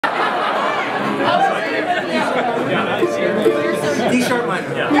sharp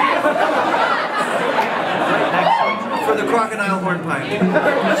minor. Yeah. For the Crocodile Hornpipe. Should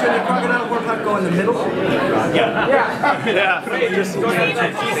the Crocodile Hornpipe go in the middle? Yeah. Yeah. Just don't end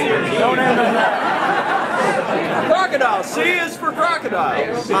on that. Crocodile. C is for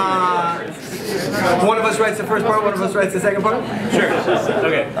crocodile. One of us writes the first part, one of us writes the second part? Sure.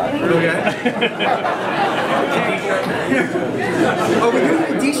 Okay. Okay. Oh, we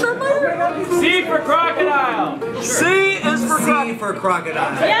doing D sharp minor? C for crocodile. Sure. C is for crocodile. C for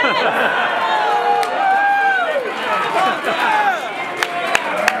crocodile.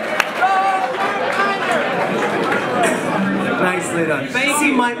 Nicely done.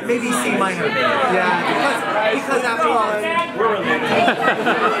 C minor, maybe C minor. Yeah, because after all, We're related.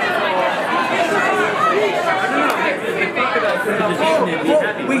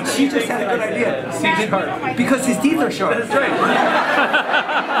 oh, wait, she just had a good idea. C sharp. Because his teeth are sharp. That's right.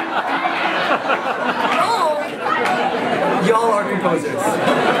 Y'all are composers.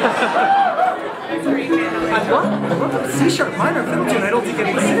 What? C sharp minor fiddle tune? I don't think it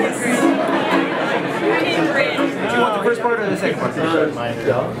exists. Do you want the first part or the second part?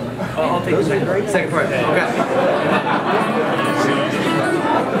 I'll take the second part. Second part. Okay.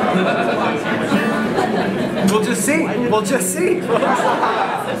 We'll just see. We'll just see.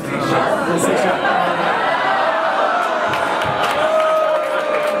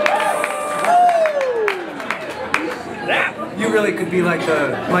 You really could be like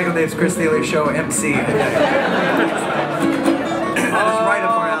the Michael Daves, Chris Thile show MC. That is right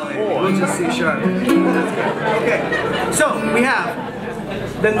up our alley. We'll just see sharp. That's good. Okay. So we have.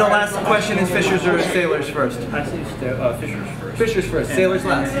 Then the last question is Fishers or Sailors first? I say Fishers first. Fishers first. Sailors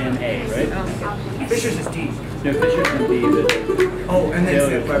last. And A, right? Fishers is D. No, Fishers and B, but... Oh, and then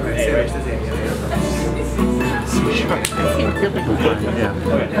Sailors. Sailors is A.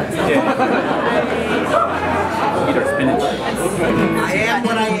 Eat our spinach. I am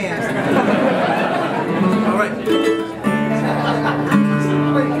what I am. All right.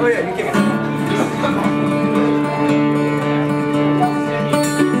 Oh yeah, you kick it.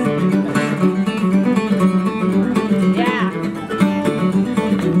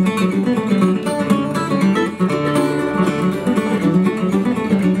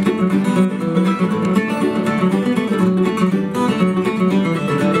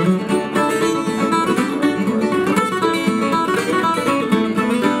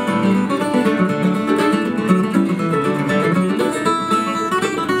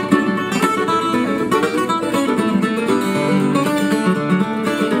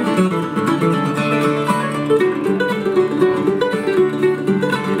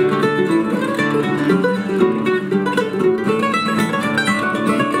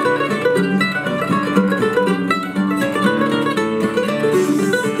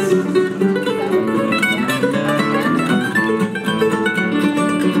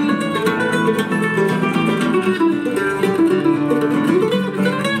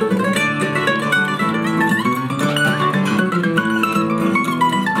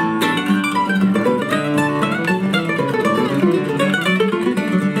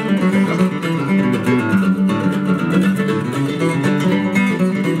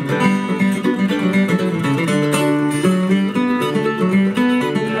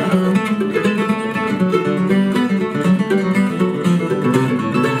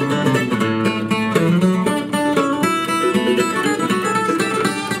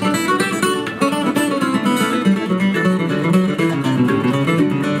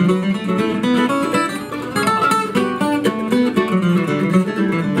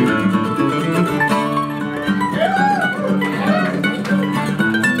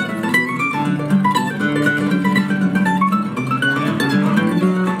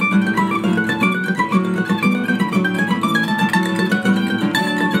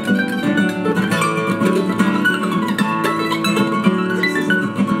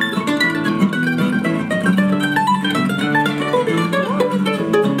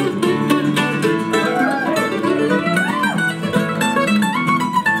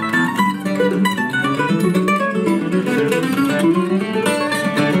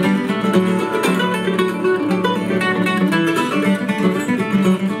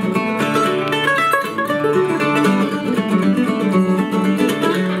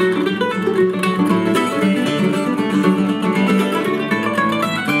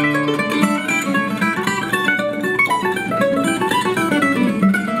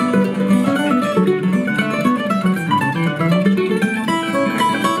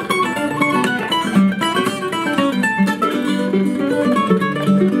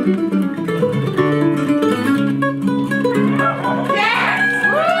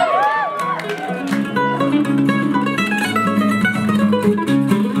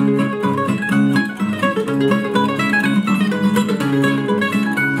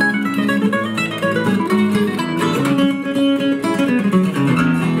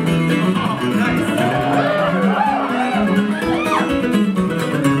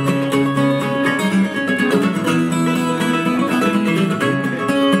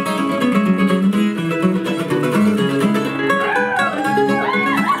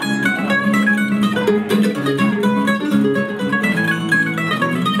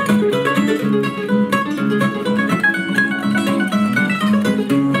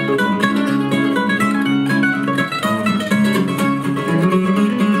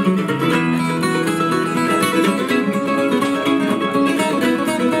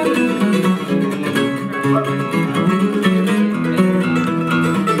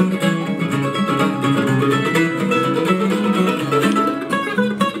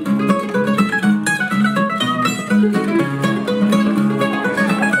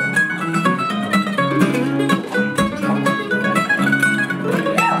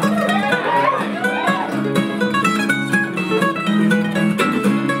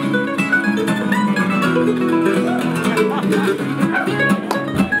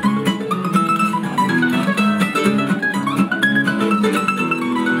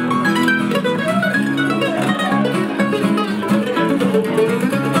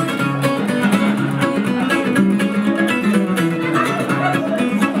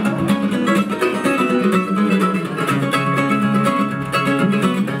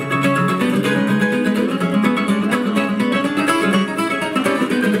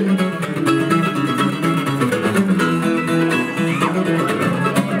 Crocodile.